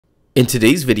In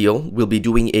today's video, we'll be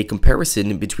doing a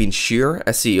comparison between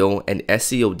SheerSEO and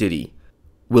Seodity.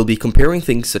 We'll be comparing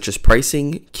things such as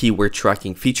pricing, keyword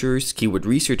tracking features, keyword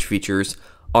research features,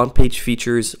 on-page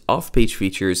features, off-page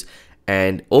features,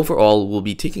 and overall, we'll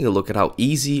be taking a look at how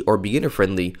easy or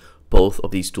beginner-friendly both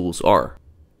of these tools are.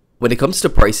 When it comes to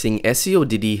pricing,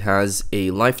 Seodity has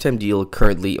a lifetime deal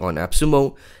currently on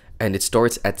appsumo, and it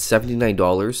starts at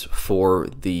 $79 for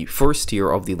the first tier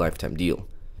of the lifetime deal.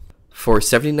 For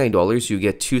 $79, you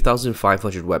get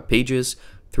 2,500 web pages,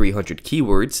 300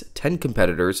 keywords, 10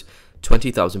 competitors,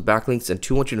 20,000 backlinks, and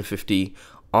 250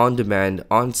 on-demand,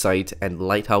 on-site, and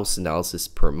lighthouse analysis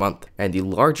per month. And the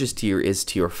largest tier is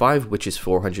tier 5, which is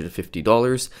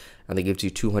 $450, and that gives you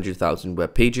 200,000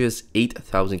 web pages,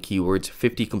 8,000 keywords,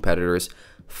 50 competitors,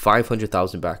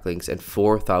 500,000 backlinks, and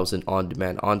 4,000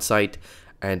 on-demand, on-site,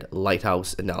 and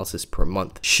lighthouse analysis per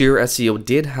month. SheerSEO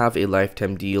did have a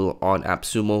lifetime deal on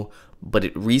appsumo, but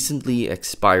it recently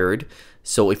expired.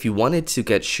 So if you wanted to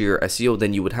get SheerSEO,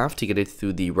 then you would have to get it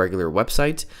through the regular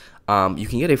website. You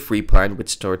can get a free plan which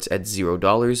starts at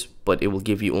 $0, but it will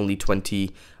give you only 20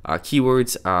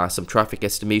 keywords, some traffic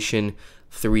estimation,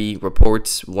 3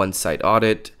 reports, 1 site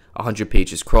audit, 100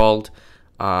 pages crawled,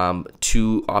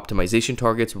 2 optimization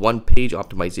targets, 1 page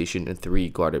optimization, and 3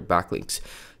 guarded backlinks.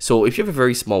 So if you have a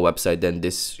very small website, then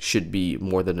this should be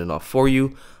more than enough for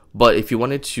you. But if you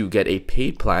wanted to get a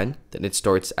paid plan, then it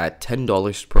starts at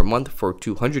 $10 per month for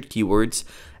 200 keywords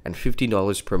and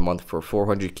 $15 per month for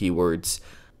 400 keywords.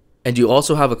 And you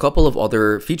also have a couple of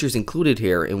other features included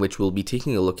here in which we'll be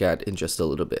taking a look at in just a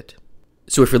little bit.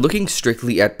 So if you're looking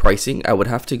strictly at pricing, I would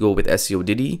have to go with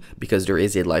Seodity because there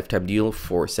is a lifetime deal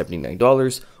for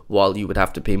 $79, while you would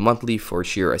have to pay monthly for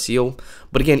SheerSEO.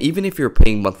 But again, even if you're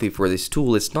paying monthly for this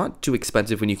tool, it's not too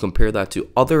expensive when you compare that to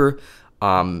other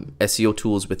SEO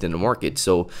tools within the market.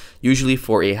 So usually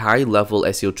for a high level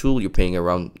SEO tool, you're paying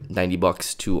around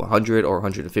 $90 to $100 or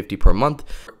 $150 per month.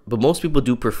 But most people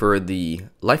do prefer the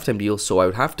lifetime deal, so I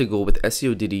would have to go with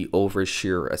Seodity over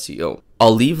SheerSEO.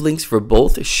 I'll leave links for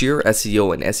both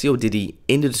SheerSEO and Seodity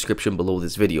in the description below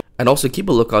this video. And also keep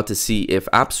a lookout to see if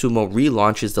appsumo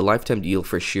relaunches the lifetime deal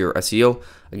for SheerSEO.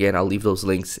 Again, I'll leave those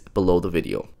links below the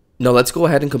video. Now let's go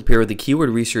ahead and compare the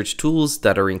keyword research tools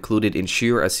that are included in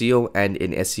SheerSEO and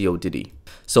in Seodity.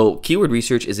 So keyword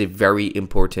research is a very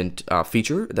important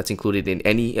feature that's included in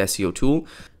any SEO tool.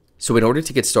 So in order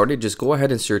to get started, just go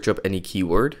ahead and search up any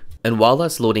keyword. And while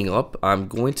that's loading up, I'm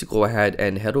going to go ahead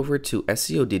and head over to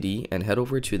Seodity and head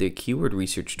over to the keyword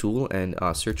research tool and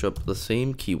search up the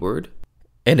same keyword.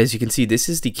 And as you can see, this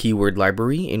is the keyword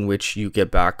library in which you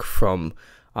get back from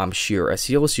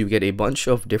SheerSEO. So you get a bunch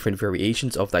of different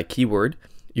variations of that keyword.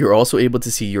 You're also able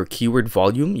to see your keyword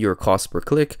volume, your cost per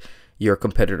click, your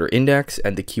competitor index,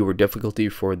 and the keyword difficulty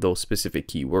for those specific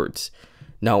keywords.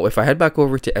 Now, if I head back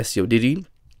over to Seodity,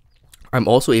 I'm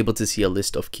also able to see a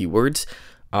list of keywords.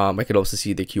 I can also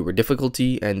see the keyword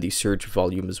difficulty and the search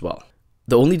volume as well.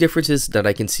 The only differences that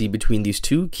I can see between these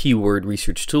two keyword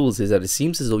research tools is that it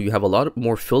seems as though you have a lot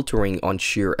more filtering on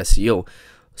SheerSEO.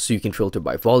 So you can filter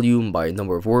by volume, by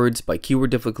number of words, by keyword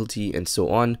difficulty, and so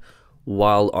on.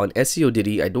 While on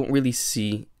Seodity, I don't really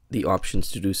see the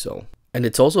options to do so. And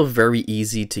it's also very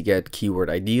easy to get keyword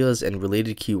ideas and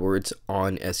related keywords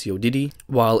on Seodity,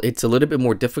 while it's a little bit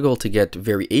more difficult to get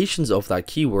variations of that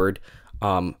keyword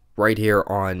right here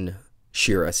on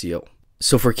SheerSEO.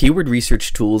 So for keyword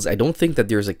research tools, I don't think that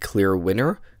there's a clear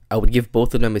winner. I would give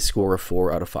both of them a score of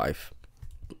 4 out of 5.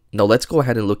 Now let's go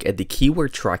ahead and look at the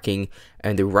keyword tracking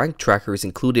and the rank trackers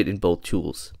included in both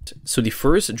tools. So the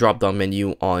first drop-down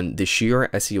menu on the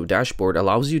SheerSEO dashboard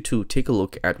allows you to take a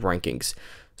look at rankings.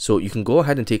 So you can go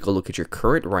ahead and take a look at your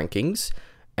current rankings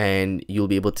and you'll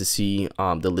be able to see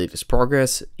the latest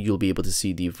progress. You'll be able to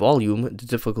see the volume, the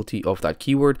difficulty of that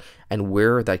keyword, and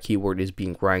where that keyword is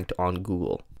being ranked on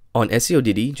Google. On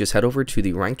Seodity, just head over to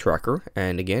the rank tracker,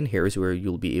 and again, here's where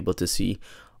you'll be able to see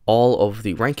all of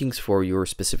the rankings for your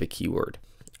specific keyword.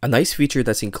 A nice feature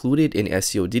that's included in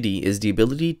Seodity is the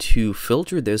ability to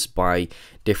filter this by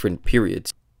different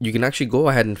periods. You can actually go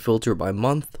ahead and filter by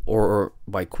month or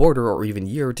by quarter or even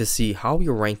year to see how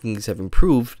your rankings have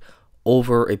improved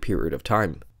over a period of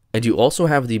time. And you also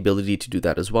have the ability to do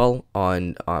that as well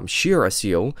on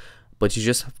SheerSEO, but you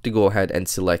just have to go ahead and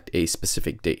select a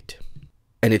specific date.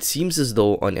 And it seems as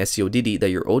though on Seodity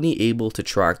that you're only able to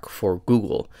track for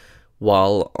Google,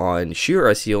 while on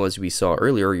SheerSEO, as we saw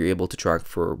earlier, you're able to track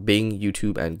for Bing,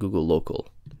 YouTube, and Google Local.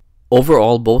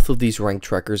 Overall, both of these rank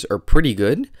trackers are pretty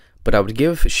good, but I would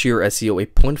give SheerSEO a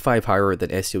 0.5 higher than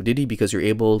Seodity because you're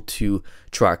able to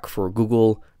track for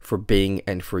Google, for Bing,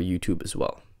 and for YouTube as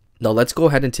well. Now let's go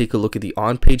ahead and take a look at the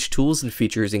on-page tools and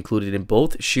features included in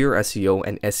both SheerSEO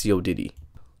and Seodity.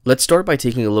 Let's start by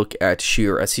taking a look at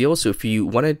SheerSEO. So if you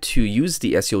wanted to use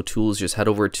the SEO tools, just head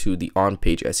over to the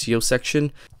on-page SEO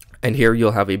section. And here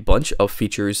you'll have a bunch of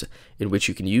features in which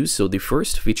you can use. So the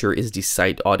first feature is the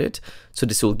site audit. So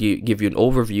this will give you an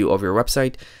overview of your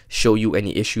website, show you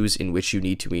any issues in which you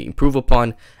need to improve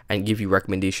upon, and give you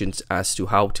recommendations as to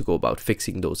how to go about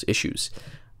fixing those issues.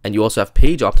 And you also have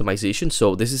page optimization.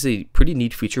 So this is a pretty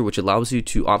neat feature which allows you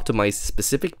to optimize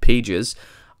specific pages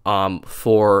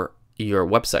for your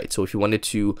website. So if you wanted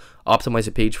to optimize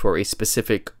a page for a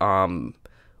specific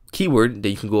keyword,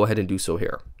 then you can go ahead and do so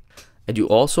here. And you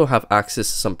also have access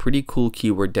to some pretty cool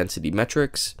keyword density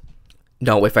metrics.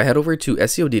 Now, if I head over to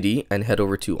Seodity and head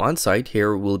over to on-site,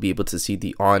 here we'll be able to see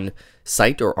the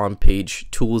on-site or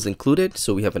on-page tools included.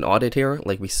 So we have an audit here,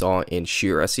 like we saw in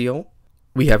SheerSEO.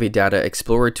 We have a data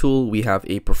explorer tool. We have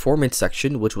a performance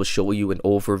section, which will show you an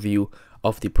overview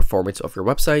of the performance of your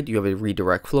website. You have a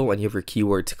redirect flow, and you have your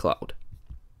keywords cloud.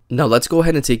 Now let's go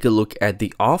ahead and take a look at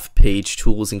the off-page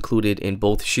tools included in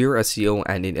both SheerSEO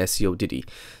and in Seodity.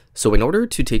 So in order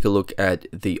to take a look at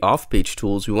the off-page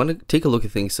tools, we want to take a look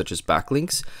at things such as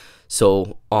backlinks.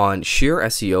 So on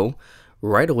SheerSEO,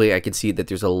 right away I can see that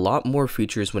there's a lot more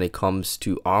features when it comes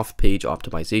to off-page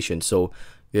optimization. So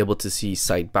you're able to see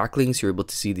site backlinks, you're able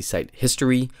to see the site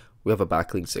history. We have a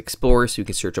backlinks explorer, so you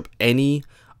can search up any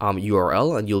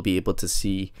URL and you'll be able to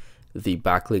see the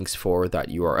backlinks for that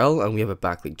URL. And we have a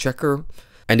backlink checker.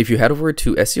 And if you head over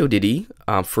to Seodity,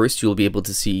 first you'll be able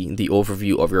to see the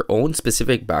overview of your own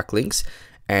specific backlinks.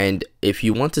 And if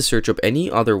you want to search up any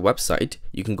other website,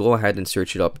 you can go ahead and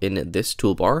search it up in this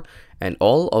toolbar, and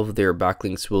all of their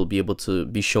backlinks will be able to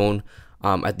be shown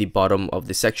at the bottom of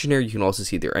the section here. You can also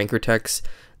see their anchor text,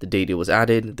 the date it was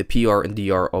added, the PR and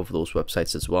DR of those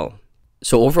websites as well.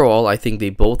 So overall, I think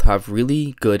they both have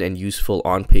really good and useful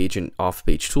on-page and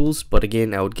off-page tools. But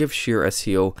again, I would give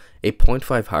SheerSEO a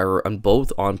 0.5 higher on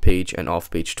both on-page and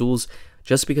off-page tools,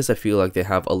 just because I feel like they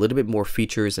have a little bit more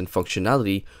features and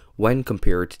functionality when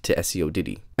compared to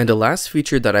Seodity. And the last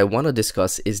feature that I want to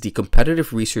discuss is the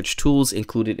competitive research tools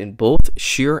included in both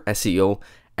SheerSEO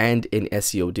and in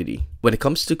Seodity. When it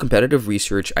comes to competitive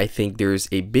research, I think there's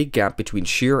a big gap between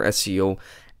SheerSEO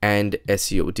and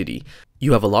Seodity.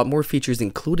 You have a lot more features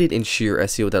included in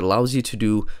SheerSEO that allows you to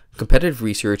do competitive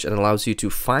research and allows you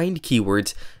to find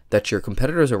keywords that your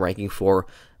competitors are ranking for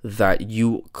that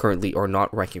you currently are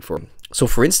not ranking for. So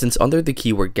for instance, under the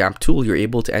keyword gap tool, you're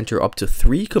able to enter up to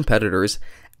 3 competitors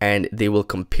and they will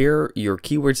compare your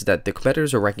keywords that the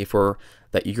competitors are ranking for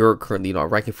that you're currently not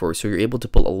ranking for. So you're able to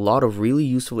pull a lot of really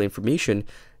useful information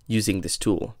using this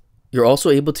tool. You're also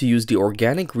able to use the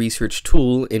organic research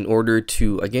tool in order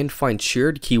to, again, find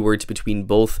shared keywords between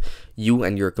both you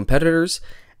and your competitors.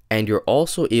 And you're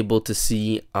also able to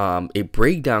see a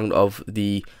breakdown of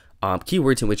the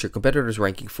keywords in which your competitors are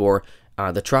ranking for,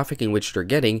 the traffic in which they're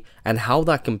getting, and how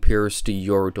that compares to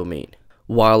your domain.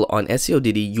 While on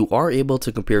Seodity, you are able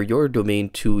to compare your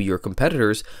domain to your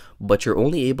competitors, but you're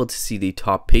only able to see the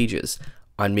top pages.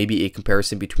 On maybe a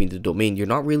comparison between the domain, you're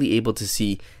not really able to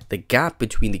see the gap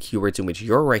between the keywords in which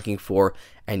you're ranking for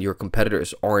and your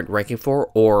competitors aren't ranking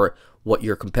for, or what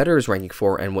your competitor is ranking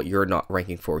for and what you're not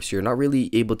ranking for. So you're not really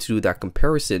able to do that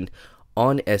comparison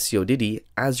on Seodity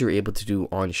as you're able to do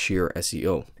on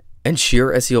SheerSEO. And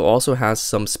SheerSEO also has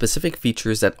some specific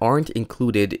features that aren't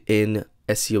included in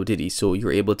Seodity. So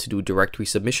you're able to do directory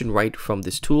submission right from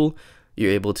this tool.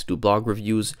 You're able to do blog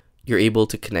reviews. You're able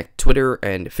to connect Twitter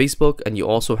and Facebook, and you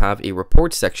also have a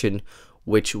report section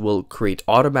which will create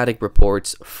automatic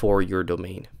reports for your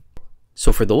domain.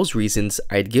 So for those reasons,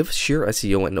 I'd give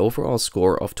SheerSEO an overall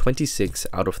score of 26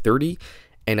 out of 30,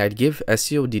 and I'd give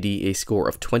Seodity a score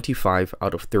of 25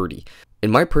 out of 30.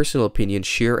 In my personal opinion,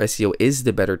 SheerSEO is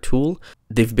the better tool.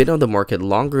 They've been on the market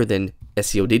longer than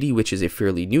Seodity, which is a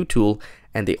fairly new tool,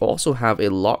 and they also have a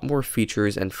lot more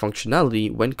features and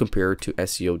functionality when compared to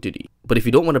Seodity. But if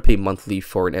you don't want to pay monthly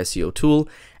for an SEO tool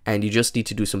and you just need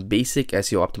to do some basic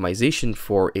SEO optimization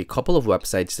for a couple of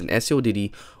websites, then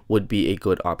Seodity would be a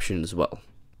good option as well.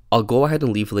 I'll go ahead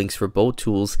and leave links for both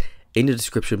tools in the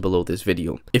description below this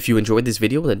video. If you enjoyed this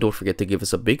video, then don't forget to give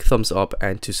us a big thumbs up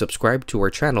and to subscribe to our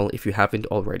channel if you haven't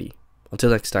already. Until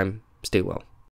next time, stay well.